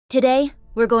Today,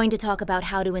 we're going to talk about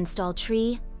how to install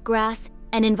tree, grass,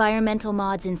 and environmental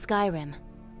mods in Skyrim.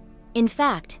 In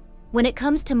fact, when it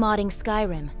comes to modding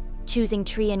Skyrim, choosing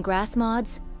tree and grass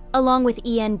mods, along with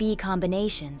ENB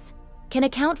combinations, can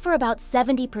account for about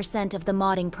 70% of the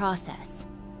modding process.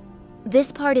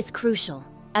 This part is crucial,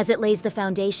 as it lays the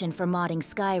foundation for modding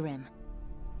Skyrim.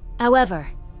 However,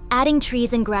 adding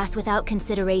trees and grass without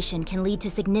consideration can lead to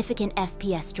significant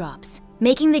FPS drops,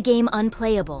 making the game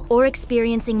unplayable or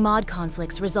experiencing mod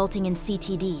conflicts resulting in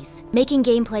CTDs, making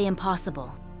gameplay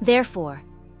impossible. Therefore,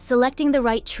 selecting the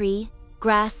right tree,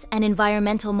 grass, and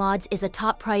environmental mods is a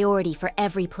top priority for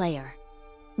every player.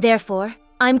 Therefore,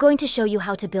 I'm going to show you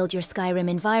how to build your Skyrim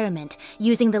environment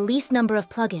using the least number of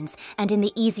plugins and in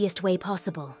the easiest way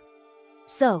possible.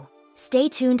 So, stay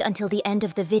tuned until the end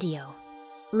of the video.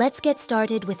 Let's get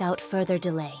started without further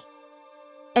delay.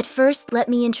 At first, let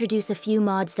me introduce a few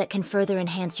mods that can further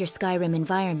enhance your Skyrim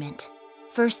environment.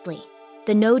 Firstly,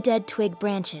 the No Dead Twig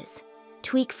Branches,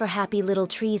 Tweak for Happy Little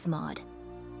Trees mod.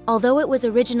 Although it was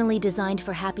originally designed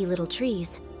for happy little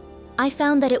trees, I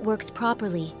found that it works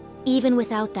properly even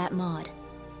without that mod.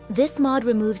 This mod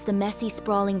removes the messy,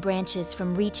 sprawling branches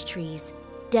from reach trees,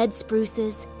 dead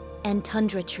spruces, and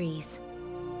tundra trees.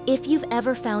 If you've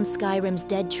ever found Skyrim's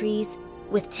dead trees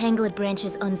with tangled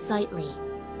branches unsightly,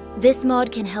 this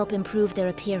mod can help improve their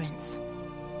appearance.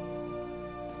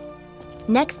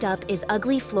 Next up is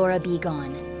Ugly Flora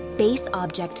Begone, Base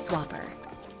Object Swapper.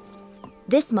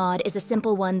 This mod is a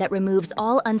simple one that removes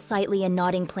all unsightly and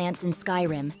nodding plants in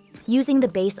Skyrim using the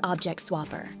Base Object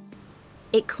Swapper.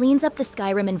 It cleans up the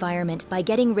Skyrim environment by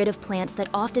getting rid of plants that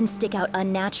often stick out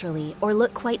unnaturally or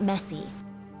look quite messy.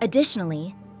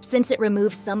 Additionally, since it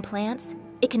removes some plants,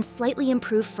 it can slightly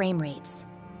improve frame rates.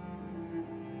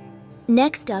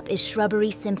 Next up is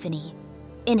Shrubbery Symphony,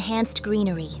 Enhanced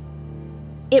Greenery.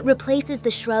 It replaces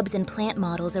the shrubs and plant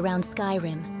models around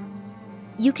Skyrim.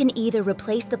 You can either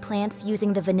replace the plants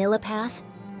using the vanilla path,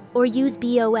 or use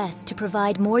BOS to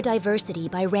provide more diversity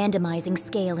by randomizing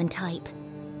scale and type.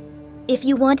 If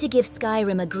you want to give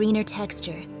Skyrim a greener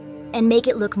texture and make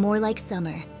it look more like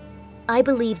summer, I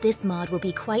believe this mod will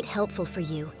be quite helpful for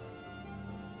you.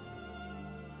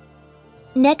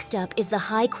 Next up is the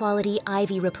high-quality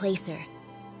Ivy Replacer,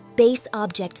 Base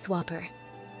Object Swapper.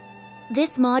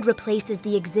 This mod replaces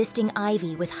the existing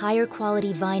ivy with higher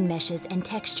quality vine meshes and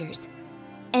textures,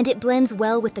 and it blends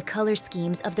well with the color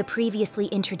schemes of the previously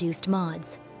introduced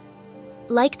mods.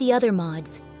 Like the other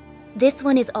mods, this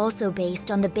one is also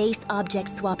based on the Base Object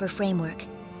Swapper framework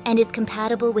and is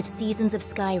compatible with Seasons of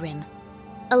Skyrim,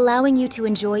 allowing you to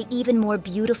enjoy even more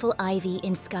beautiful ivy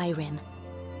in Skyrim.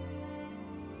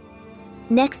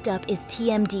 Next up is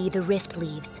TMD The Rift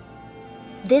Leaves.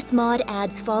 This mod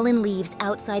adds fallen leaves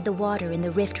outside the water in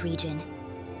the Rift region,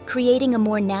 creating a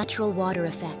more natural water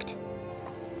effect.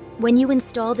 When you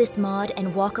install this mod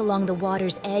and walk along the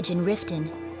water's edge in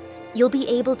Riften, you'll be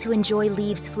able to enjoy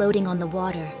leaves floating on the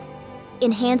water,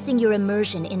 enhancing your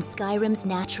immersion in Skyrim's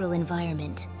natural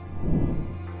environment.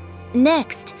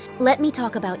 Next, let me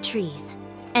talk about trees.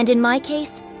 And in my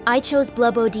case, I chose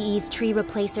BlubboDE's Tree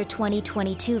Replacer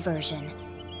 2022 version.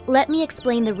 Let me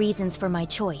explain the reasons for my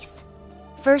choice.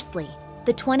 Firstly,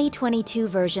 the 2022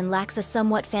 version lacks a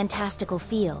somewhat fantastical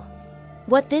feel.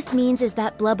 What this means is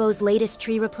that Blubbos' latest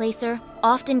tree replacer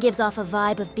often gives off a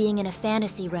vibe of being in a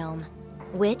fantasy realm,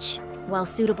 which, while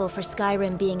suitable for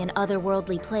Skyrim being an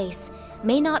otherworldly place,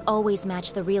 may not always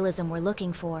match the realism we're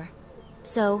looking for.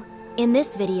 So, in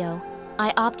this video,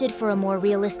 I opted for a more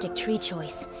realistic tree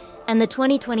choice, and the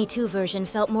 2022 version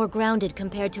felt more grounded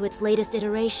compared to its latest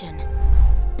iteration.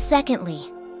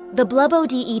 Secondly, the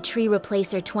BlubboDE Tree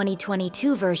Replacer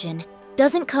 2022 version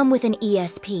doesn't come with an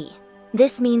ESP.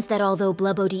 This means that although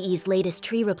BlubboDE's latest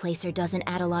tree replacer doesn't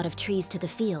add a lot of trees to the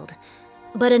field,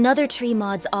 but another tree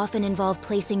mods often involve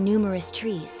placing numerous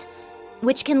trees,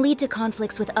 which can lead to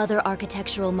conflicts with other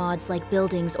architectural mods like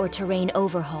buildings or terrain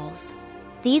overhauls.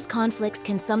 These conflicts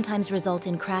can sometimes result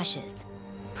in crashes.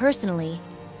 Personally,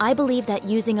 I believe that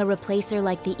using a replacer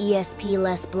like the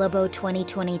ESP-less Blubbo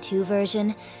 2022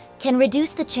 version can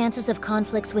reduce the chances of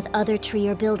conflicts with other tree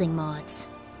or building mods.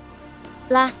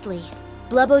 Lastly,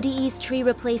 BlubboDE's Tree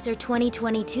Replacer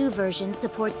 2022 version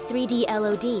supports 3D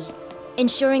LOD,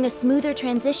 ensuring a smoother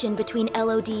transition between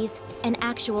LODs and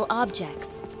actual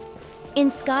objects.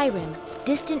 In Skyrim,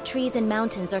 distant trees and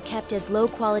mountains are kept as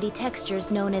low-quality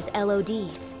textures known as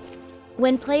LODs.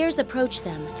 When players approach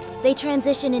them, they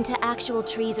transition into actual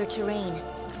trees or terrain.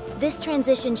 This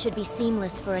transition should be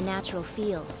seamless for a natural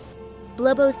feel.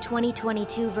 Blubbos'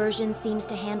 2022 version seems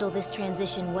to handle this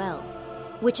transition well,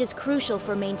 which is crucial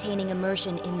for maintaining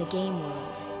immersion in the game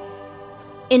world.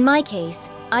 In my case,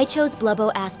 I chose Blubbo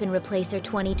Aspen Replacer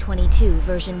 2022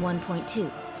 version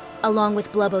 1.2, along with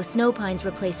Blubbo Snowpines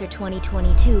Replacer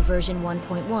 2022 version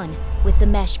 1.1 with the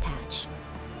mesh patch.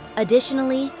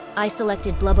 Additionally, I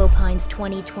selected Blubbo Pines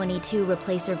 2022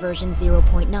 Replacer version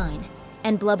 0.9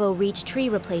 and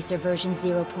BlubboReachTreeReplacer version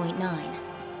 0.9.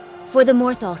 For the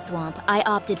Morthal Swamp, I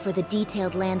opted for the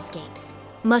Detailed Landscapes,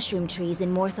 mushroom trees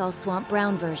in Morthal Swamp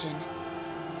Brown version.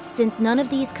 Since none of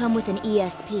these come with an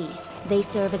ESP, they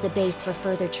serve as a base for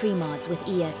further tree mods with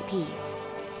ESPs.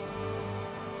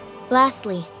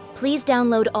 Lastly, please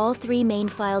download all 3 main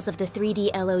files of the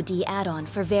 3D LOD Add-on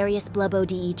for various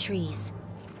BlubboDE trees.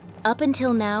 Up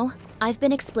until now, I've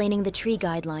been explaining the tree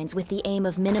guidelines with the aim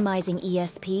of minimizing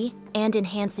ESP and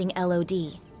enhancing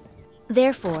LOD.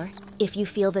 Therefore, if you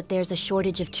feel that there's a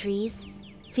shortage of trees,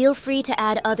 feel free to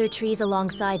add other trees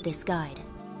alongside this guide.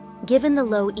 Given the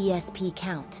low ESP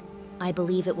count, I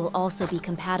believe it will also be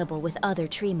compatible with other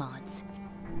tree mods.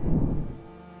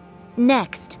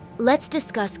 Next, let's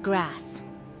discuss grass.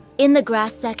 In the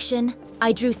grass section,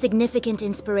 I drew significant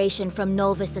inspiration from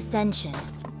Nulvis Ascension.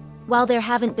 While there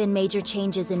haven't been major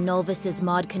changes in Nulvis's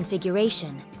mod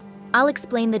configuration, I'll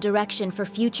explain the direction for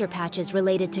future patches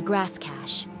related to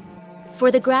GrassCache. For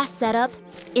the grass setup,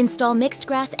 install mixed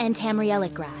grass and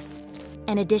Tamrielic Grass,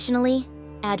 and additionally,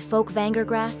 add Folkvangr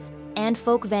Grass and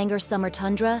Folkvangr Summer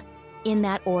Tundra in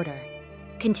that order.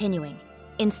 Continuing,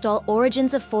 install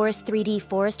Origins of Forest 3D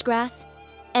Forest Grass,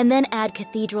 and then add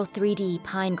Cathedral 3D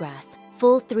Pine Grass,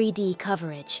 full 3D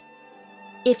coverage.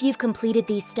 If you've completed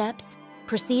these steps,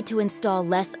 proceed to install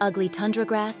Less Ugly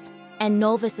Tundragrass and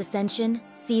Nulvis Ascension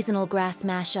Seasonal Grass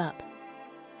Mashup.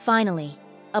 Finally,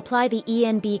 apply the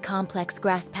ENB Complex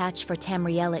Grass Patch for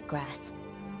Tamrielic Grass,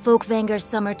 Folkvangr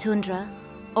Summer Tundra,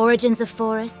 Origins of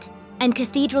Forest, and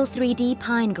Cathedral 3D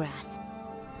Pine Grass.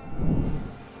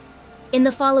 In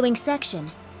the following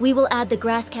section, we will add the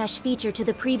GrassCache feature to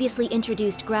the previously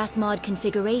introduced grass mod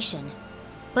configuration.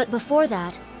 But before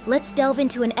that, let's delve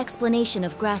into an explanation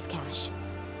of GrassCache.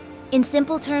 In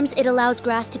simple terms, it allows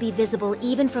grass to be visible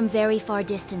even from very far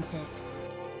distances.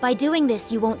 By doing this,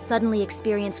 you won't suddenly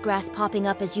experience grass popping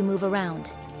up as you move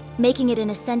around, making it an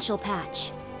essential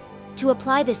patch. To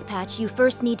apply this patch, you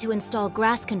first need to install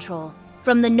Grass Control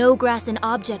from the No Grass in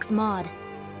Objects mod.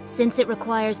 Since it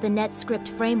requires the NetScript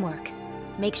framework,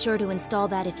 make sure to install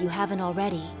that if you haven't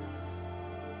already.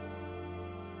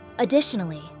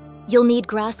 Additionally, you'll need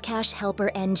GrassCache Helper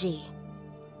NG.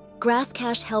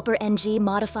 GrassCache Helper NG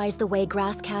modifies the way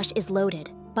GrassCache is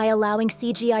loaded by allowing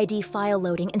CGID file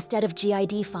loading instead of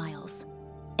GID files,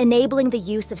 enabling the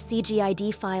use of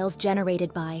CGID files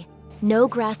generated by No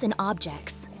Grass in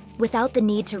Objects without the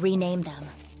need to rename them.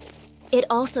 It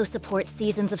also supports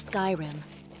Seasons of Skyrim,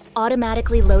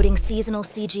 automatically loading seasonal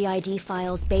CGID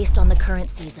files based on the current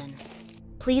season.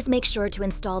 Please make sure to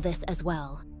install this as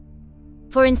well.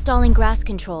 For installing Grass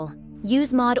Control,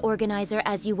 use Mod Organizer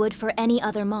as you would for any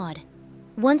other mod.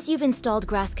 Once you've installed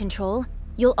Grass Control,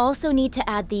 you'll also need to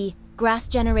add the Grass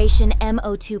Generation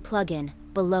MO2 plugin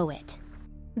below it.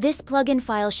 This plugin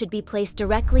file should be placed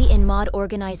directly in Mod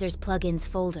Organizer's plugins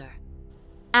folder.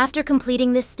 After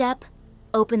completing this step,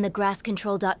 open the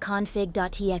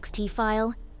grasscontrol.config.txt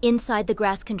file inside the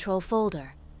Grass Control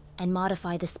folder and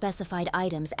modify the specified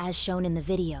items as shown in the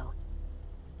video.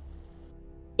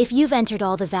 If you've entered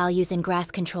all the values in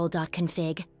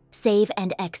grasscontrol.config, save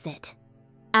and exit.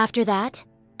 After that,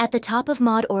 at the top of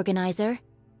Mod Organizer,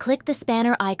 click the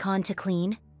spanner icon to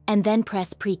clean, and then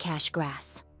press Pre-Cache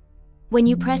Grass. When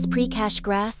you press Pre-Cache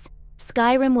Grass,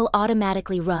 Skyrim will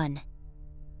automatically run.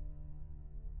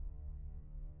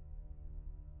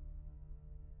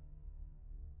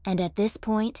 And at this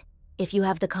point, if you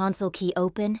have the console key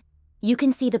open, you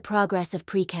can see the progress of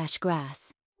Pre-Cache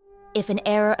Grass. If an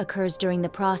error occurs during the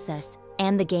process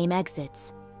and the game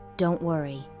exits, don't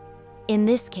worry. In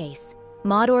this case,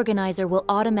 Mod Organizer will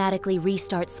automatically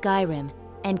restart Skyrim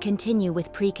and continue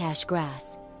with Pre-Cache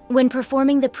Grass. When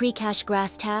performing the Pre-Cache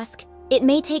Grass task, it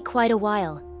may take quite a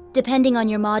while, depending on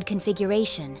your mod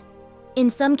configuration.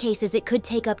 In some cases, it could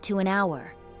take up to an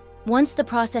hour. Once the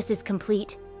process is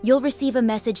complete, you'll receive a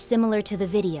message similar to the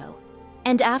video.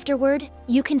 And afterward,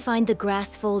 you can find the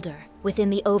Grass folder within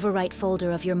the Overwrite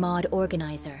folder of your Mod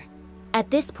Organizer.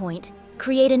 At this point,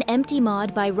 create an empty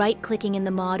mod by right-clicking in the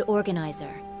Mod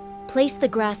Organizer. Place the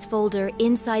Grass folder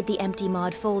inside the empty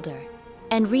mod folder,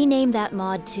 and rename that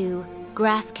mod to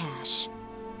GrassCache.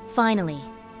 Finally,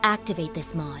 activate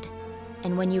this mod,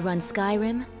 and when you run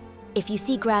Skyrim, if you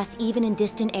see grass even in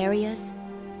distant areas,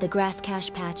 the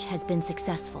GrassCache patch has been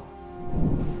successful.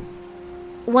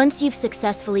 Once you've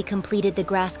successfully completed the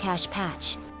GrassCache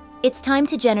patch, it's time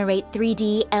to generate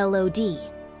 3D LOD,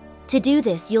 To do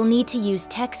this, you'll need to use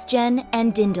TextGen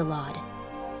and LOD.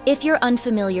 If you're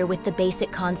unfamiliar with the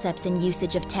basic concepts and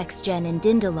usage of TextGen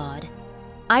and LOD,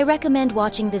 I recommend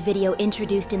watching the video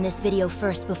introduced in this video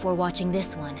first before watching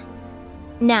this one.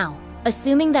 Now,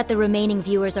 assuming that the remaining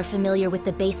viewers are familiar with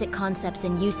the basic concepts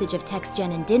and usage of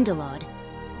TextGen and LOD,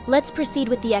 let's proceed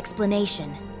with the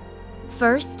explanation.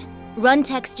 First, run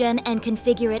TextGen and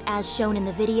configure it as shown in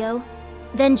the video,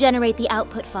 then generate the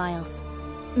output files.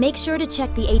 Make sure to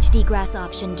check the HD grass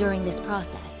option during this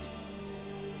process.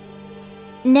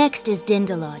 Next is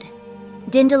LOD.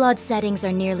 LOD settings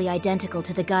are nearly identical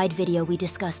to the guide video we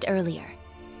discussed earlier.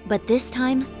 But this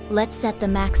time, let's set the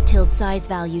max tilled size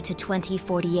value to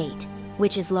 2048,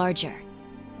 which is larger.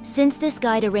 Since this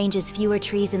guide arranges fewer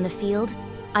trees in the field,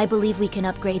 I believe we can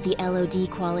upgrade the LOD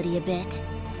quality a bit.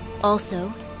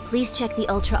 Also, please check the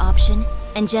Ultra option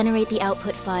and generate the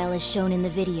output file as shown in the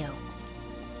video.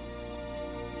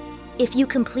 If you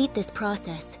complete this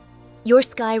process, your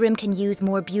Skyrim can use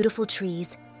more beautiful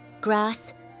trees,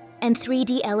 grass, and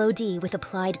 3D LOD with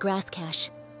applied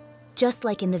GrassCache, just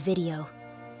like in the video.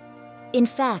 In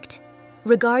fact,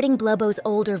 regarding Blubbos'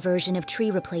 older version of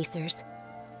tree replacers,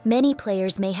 many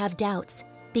players may have doubts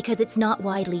because it's not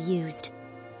widely used.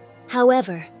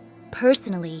 However,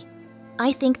 personally,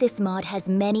 I think this mod has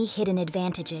many hidden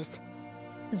advantages.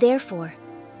 Therefore,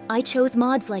 I chose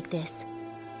mods like this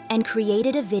and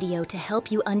created a video to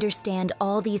help you understand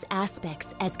all these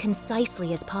aspects as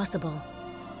concisely as possible.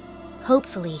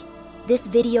 Hopefully, this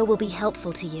video will be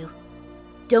helpful to you.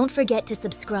 Don't forget to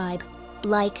subscribe,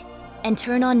 like, and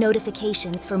turn on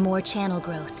notifications for more channel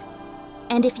growth.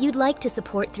 And if you'd like to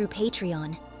support through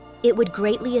Patreon, it would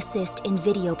greatly assist in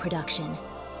video production.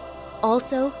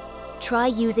 Also, try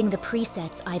using the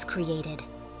presets I've created.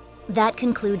 That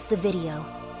concludes the video.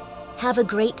 Have a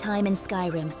great time in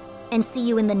Skyrim, and see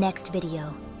you in the next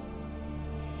video.